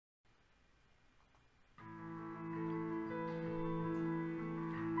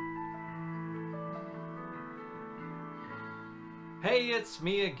Hey, it's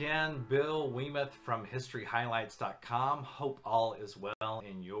me again, Bill Weemuth from HistoryHighlights.com. Hope all is well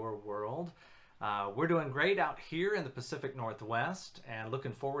in your world. We're doing great out here in the Pacific Northwest and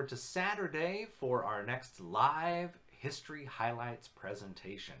looking forward to Saturday for our next live History Highlights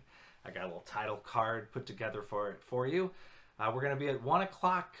presentation. I got a little title card put together for you. We're going to be at 1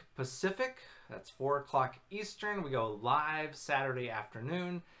 o'clock Pacific, that's 4 o'clock Eastern. We go live Saturday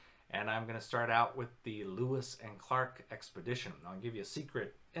afternoon. And I'm going to start out with the Lewis and Clark expedition. I'll give you a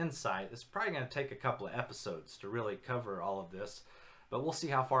secret insight. It's probably going to take a couple of episodes to really cover all of this, but we'll see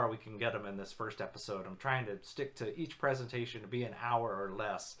how far we can get them in this first episode. I'm trying to stick to each presentation to be an hour or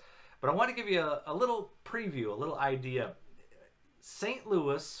less, but I want to give you a little preview, a little idea. St.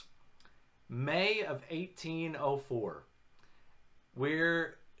 Louis, May of 1804.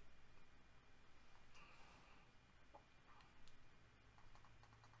 We're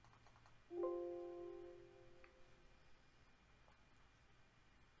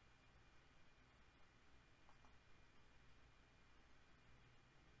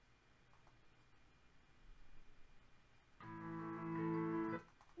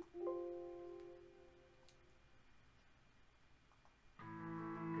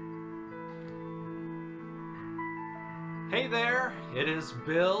Hey there, it is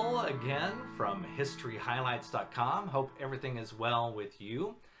Bill again from HistoryHighlights.com. Hope everything is well with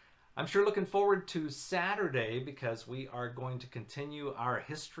you. I'm sure looking forward to Saturday because we are going to continue our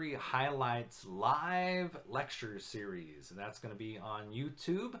History Highlights live lecture series. And that's going to be on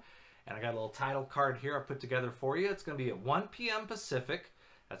YouTube. And I got a little title card here I put together for you. It's going to be at 1 p.m. Pacific.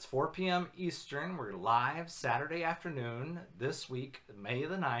 That's 4 p.m. Eastern. We're live Saturday afternoon this week, May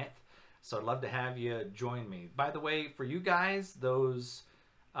the 9th. So I'd love to have you join me. By the way, for you guys, those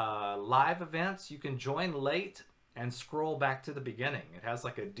live events, you can join late and scroll back to the beginning. It has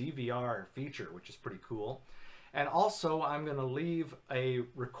like a DVR feature, which is pretty cool. And also, I'm going to leave a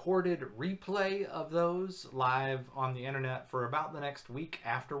recorded replay of those live on the internet for about the next week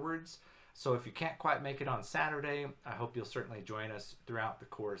afterwards. So if you can't quite make it on Saturday, I hope you'll certainly join us throughout the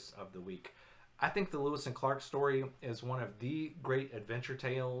course of the week. I think the Lewis and Clark story is one of the great adventure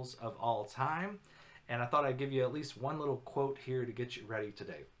tales of all time, and I thought I'd give you at least one little quote here to get you ready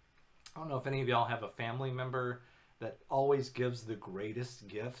today. I don't know if any of y'all have a family member that always gives the greatest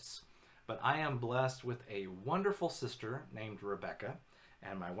gifts, but I am blessed with a wonderful sister named Rebecca,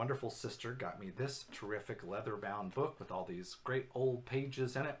 and my wonderful sister got me this terrific leather-bound book with all these great old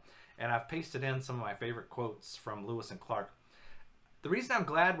pages in it, and I've pasted in some of my favorite quotes from Lewis and Clark. The reason I'm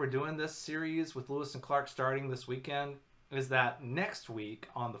glad we're doing this series with Lewis and Clark starting this weekend is that next week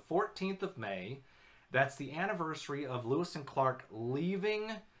on the 14th of May, that's the anniversary of Lewis and Clark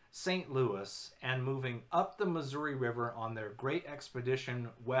leaving St. Louis and moving up the Missouri River on their great expedition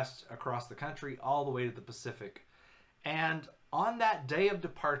west across the country all the way to the Pacific. And on that day of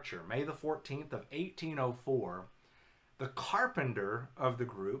departure, May the 14th of 1804, the carpenter of the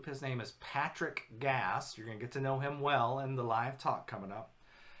group, his name is Patrick Gass. You're going to get to know him well in the live talk coming up.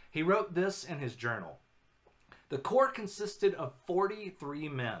 He wrote this in his journal. The Corps consisted of 43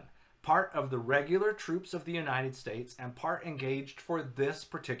 men, part of the regular troops of the United States and part engaged for this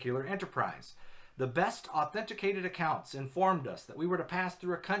particular enterprise. The best authenticated accounts informed us that we were to pass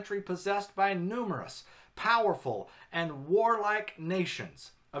through a country possessed by numerous, powerful, and warlike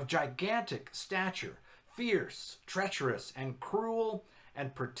nations of gigantic stature, fierce, treacherous, and cruel,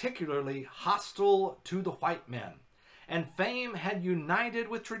 and particularly hostile to the white men. And fame had united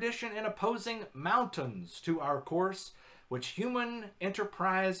with tradition in opposing mountains to our course, which human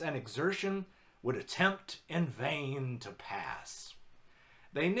enterprise and exertion would attempt in vain to pass.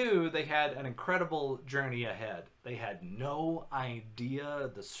 They knew they had an incredible journey ahead. They had no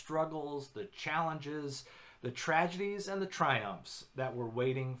idea the struggles, the challenges, the tragedies, and the triumphs that were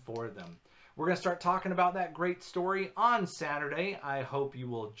waiting for them. We're going to start talking about that great story on Saturday. I hope you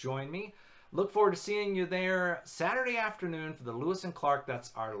will join me. Look forward to seeing you there Saturday afternoon for the Lewis and Clark.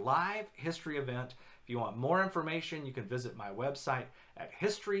 That's our live history event. If you want more information, you can visit my website at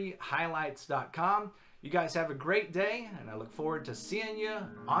historyhighlights.com. You guys have a great day, and I look forward to seeing you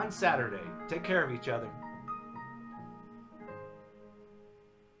on Saturday. Take care of each other.